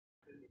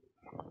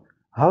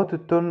How to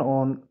turn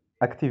on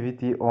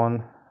activity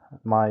on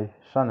my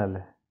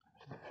channel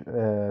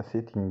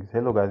settings.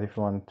 Hello guys, if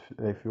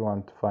you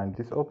want to find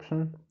this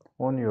option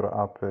on your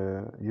app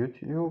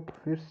YouTube,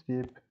 first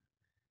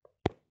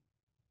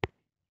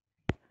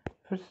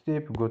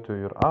step, go to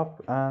your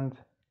app and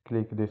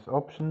click this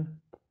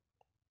option.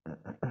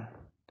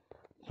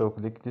 So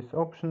click this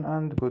option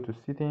and go to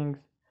settings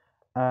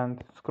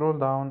and scroll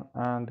down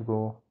and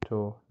go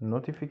to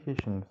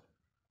notifications.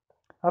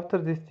 After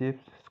these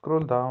steps, scroll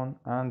down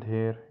and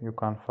here you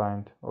can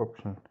find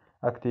option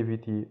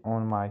activity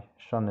on my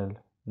channel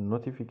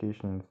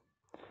notifications.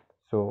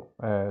 So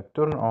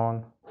turn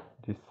on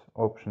this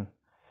option.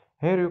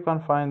 Here you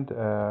can find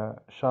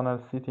channel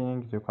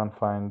settings, you can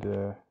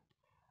find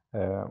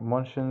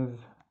mentions,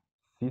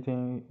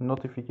 setting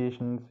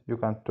notifications. You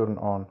can turn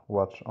on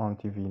watch on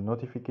TV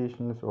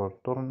notifications or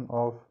turn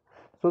off.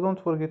 So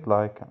don't forget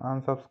like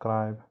and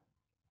subscribe.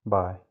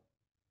 Bye.